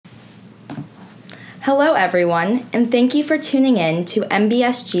Hello, everyone, and thank you for tuning in to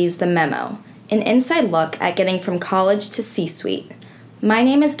MBSG's The Memo, an inside look at getting from college to C-suite. My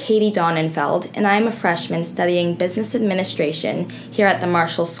name is Katie Donenfeld, and I am a freshman studying business administration here at the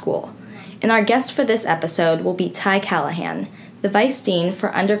Marshall School. And our guest for this episode will be Ty Callahan, the Vice Dean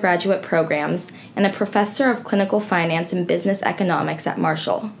for undergraduate programs and a professor of clinical finance and business economics at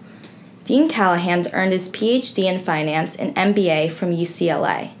Marshall. Dean Callahan earned his PhD in finance and MBA from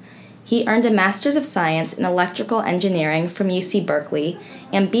UCLA. He earned a Master's of Science in Electrical Engineering from UC Berkeley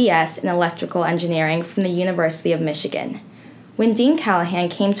and BS in Electrical Engineering from the University of Michigan. When Dean Callahan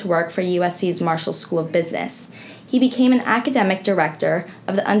came to work for USC's Marshall School of Business, he became an academic director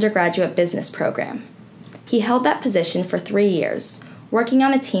of the undergraduate business program. He held that position for 3 years, working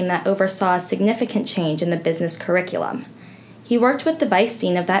on a team that oversaw a significant change in the business curriculum. He worked with the vice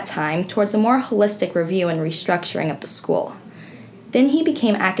dean of that time towards a more holistic review and restructuring of the school. Then he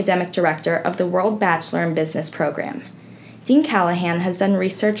became academic director of the World Bachelor in Business program. Dean Callahan has done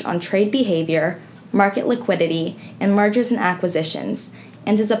research on trade behavior, market liquidity, and mergers and acquisitions,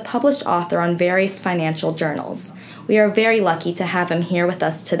 and is a published author on various financial journals. We are very lucky to have him here with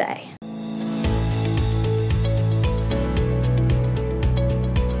us today.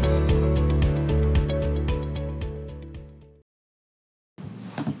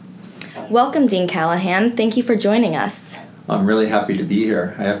 Welcome, Dean Callahan. Thank you for joining us. I'm really happy to be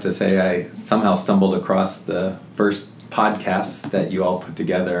here. I have to say I somehow stumbled across the first podcast that you all put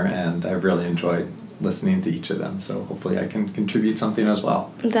together, and I've really enjoyed listening to each of them. So hopefully I can contribute something as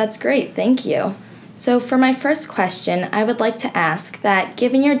well. That's great. Thank you. So for my first question, I would like to ask that,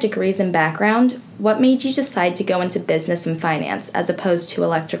 given your degrees and background, what made you decide to go into business and finance as opposed to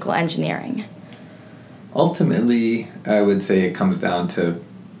electrical engineering? Ultimately, I would say it comes down to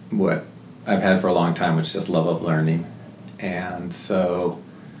what I've had for a long time, which is just love of learning. And so,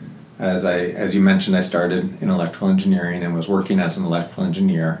 as you mentioned, I started in electrical engineering and was working as an electrical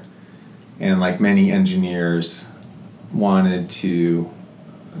engineer. And like many engineers, wanted to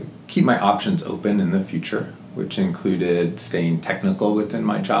keep my options open in the future, which included staying technical within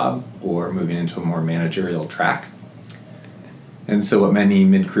my job or moving into a more managerial track. And so what many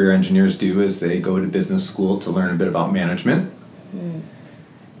mid-career engineers do is they go to business school to learn a bit about management.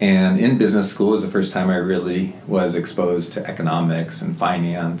 And in business school was the first time I really was exposed to economics and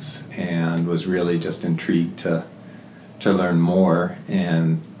finance, and was really just intrigued to learn more.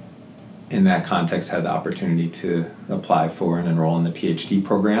 And in that context, had the opportunity to apply for and enroll in the PhD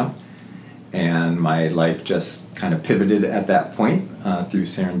program. And my life just kind of pivoted at that point through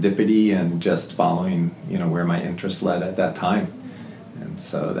serendipity and just following, where my interests led at that time. And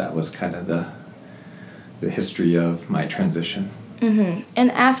so that was kind of the history of my transition. Mm-hmm.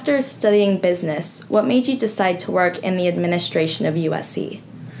 And after studying business, what made you decide to work in the administration of USC?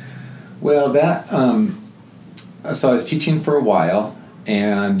 Well, so I was teaching for a while,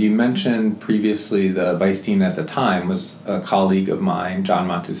 and you mentioned previously the vice dean at the time was a colleague of mine, John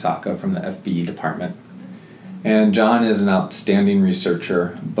Matsusaka from the FBE department. And John is an outstanding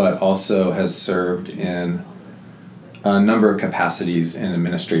researcher, but also has served in a number of capacities in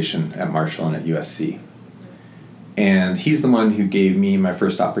administration at Marshall and at USC. And he's the one who gave me my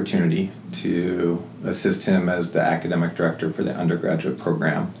first opportunity to assist him as the academic director for the undergraduate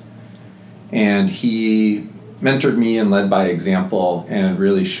program. And he mentored me and led by example and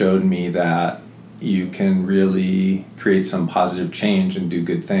really showed me that you can really create some positive change and do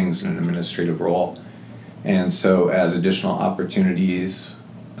good things in an administrative role. And so as additional opportunities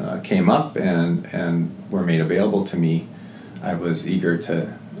came up and were made available to me, I was eager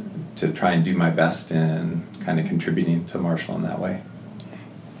to try and do my best in kind of contributing to Marshall in that way.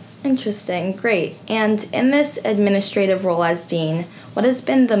 Interesting. Great. And in this administrative role as dean, what has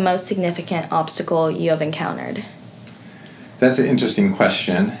been the most significant obstacle you have encountered? That's an interesting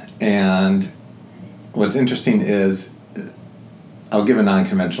question. And what's interesting is I'll give a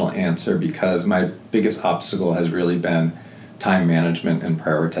non-conventional answer because my biggest obstacle has really been time management and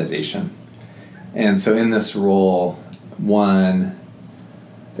prioritization. And so in this role, one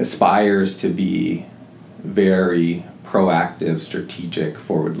aspires to be very proactive, strategic,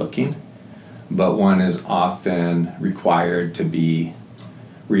 forward-looking, but one is often required to be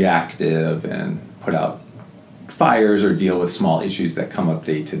reactive and put out fires or deal with small issues that come up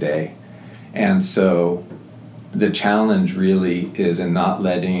day to day. And so the challenge really is in not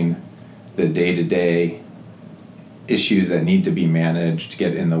letting the day-to-day issues that need to be managed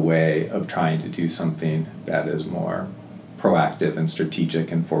get in the way of trying to do something that is more proactive and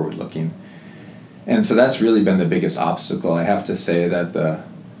strategic and forward-looking. And so that's really been the biggest obstacle. I have to say that the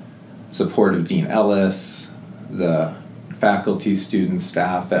support of Dean Ellis, the faculty, students,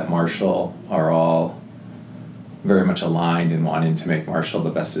 staff at Marshall are all very much aligned in wanting to make Marshall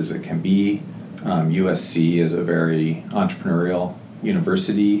the best as it can be. USC is a very entrepreneurial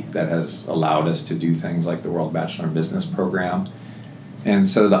university that has allowed us to do things like the World Bachelor in Business program. And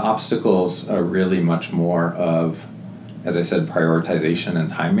so the obstacles are really much more of, as I said, prioritization and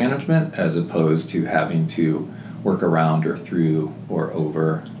time management, as opposed to having to work around or through or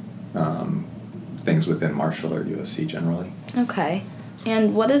over things within Marshall or USC generally. Okay.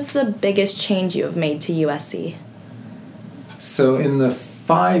 And what is the biggest change you have made to USC? So in the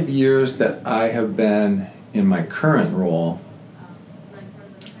 5 years that I have been in my current role,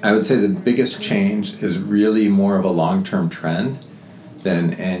 I would say the biggest change is really more of a long-term trend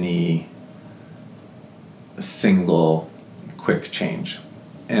than any single quick change.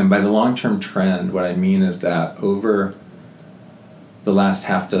 And by the long-term trend, what I mean is that over the last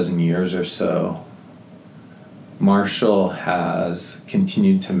half dozen years or so, Marshall has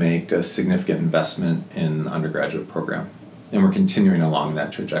continued to make a significant investment in the undergraduate program, and we're continuing along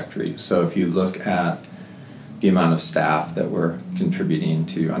that trajectory. So if you look at the amount of staff that we're contributing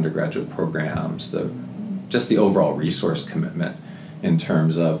to undergraduate programs, just the overall resource commitment in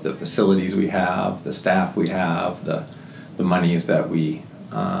terms of the facilities we have, the staff we have, the monies that we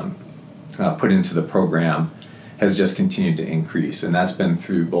put into the program has just continued to increase. And that's been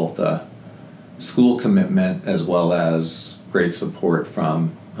through both a school commitment as well as great support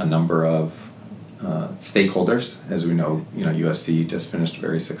from a number of stakeholders. As we know, USC just finished a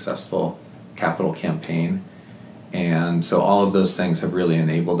very successful capital campaign. And so all of those things have really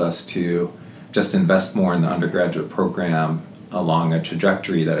enabled us to just invest more in the undergraduate program along a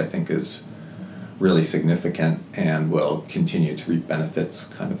trajectory that I think is really significant and will continue to reap benefits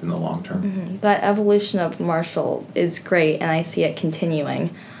kind of in the long term. Mm-hmm. That evolution of Marshall is great, and I see it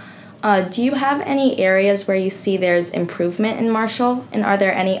continuing. Do you have any areas where you see there's improvement in Marshall, and are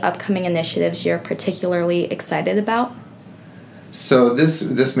there any upcoming initiatives you're particularly excited about? So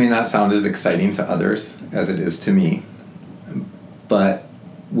this may not sound as exciting to others as it is to me, but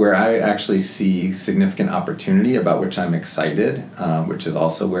where I actually see significant opportunity, about which I'm excited, which is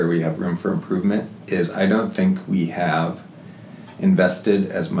also where we have room for improvement, is I don't think we have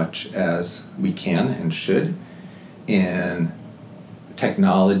invested as much as we can and should in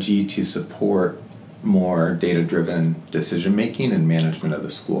technology to support more data-driven decision-making and management of the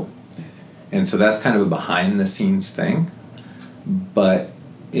school. And so that's kind of a behind-the-scenes thing, but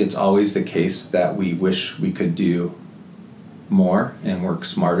it's always the case that we wish we could do more and work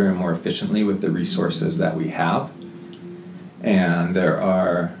smarter and more efficiently with the resources that we have. And there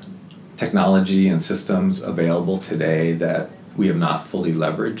are technology and systems available today that we have not fully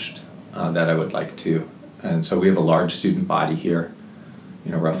leveraged that I would like to. And so we have a large student body here,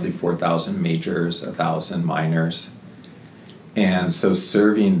 roughly 4,000 majors, 1,000 minors. And so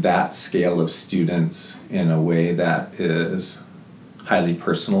serving that scale of students in a way that is highly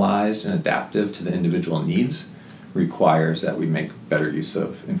personalized and adaptive to the individual needs requires that we make better use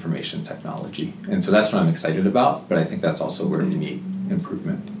of information technology. And so that's what I'm excited about, but I think that's also where we need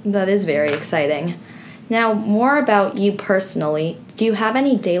improvement. That is very exciting. Now, more about you personally. Do you have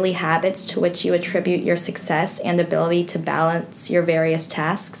any daily habits to which you attribute your success and ability to balance your various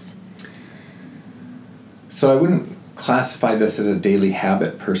tasks? So I wouldn't classify this as a daily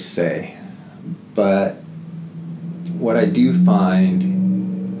habit per se, but what I do find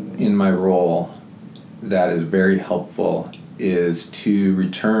in my role that is very helpful is to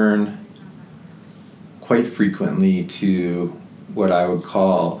return quite frequently to what I would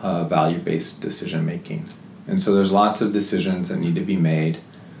call value-based decision-making. And so there's lots of decisions that need to be made.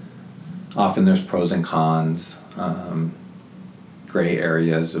 Often there's pros and cons, gray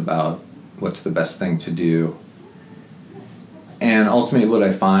areas about what's the best thing to do. And ultimately what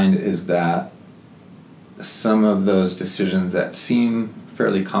I find is that some of those decisions that seem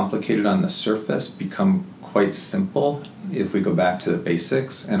fairly complicated on the surface become quite simple if we go back to the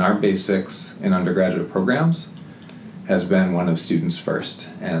basics. And our basics in undergraduate programs has been one of students first.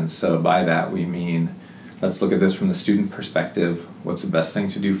 And so by that we mean, let's look at this from the student perspective. What's the best thing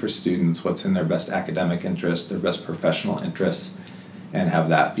to do for students? What's in their best academic interest, their best professional interests, and have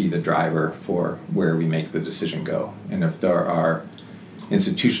that be the driver for where we make the decision go. And if there are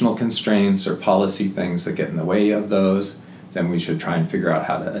institutional constraints or policy things that get in the way of those, then we should try and figure out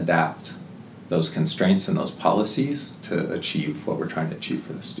how to adapt those constraints and those policies to achieve what we're trying to achieve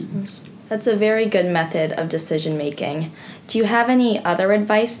for the students. That's a very good method of decision making. Do you have any other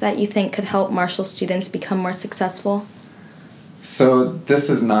advice that you think could help Marshall students become more successful? So this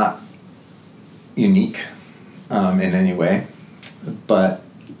is not unique in any way, but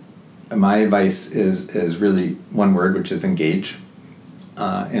my advice is really one word, which is engage.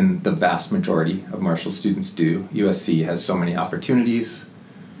 And the vast majority of Marshall students do. USC has so many opportunities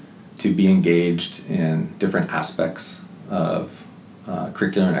to be engaged in different aspects of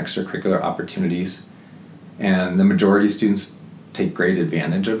curricular and extracurricular opportunities. And the majority of students take great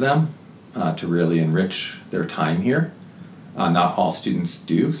advantage of them to really enrich their time here. Not all students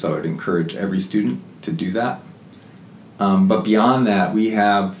do, so I would encourage every student to do that. But beyond that, we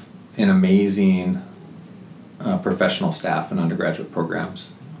have an amazing professional staff in undergraduate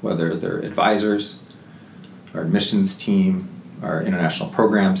programs, whether they're advisors, our admissions team, our international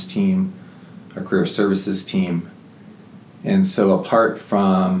programs team, our career services team. And so apart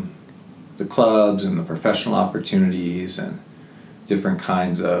from the clubs and the professional opportunities and different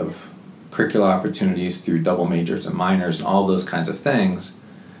kinds of curricular opportunities through double majors and minors and all those kinds of things,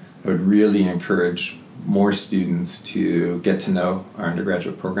 I would really encourage more students to get to know our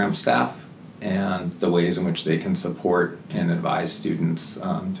undergraduate program staff and the ways in which they can support and advise students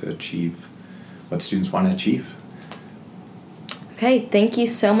to achieve what students want to achieve. Okay, thank you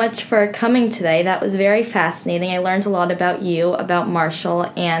so much for coming today. That was very fascinating. I learned a lot about you, about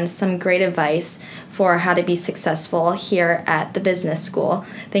Marshall, and some great advice for how to be successful here at the business school.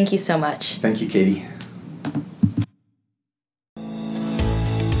 Thank you so much. Thank you, Katie.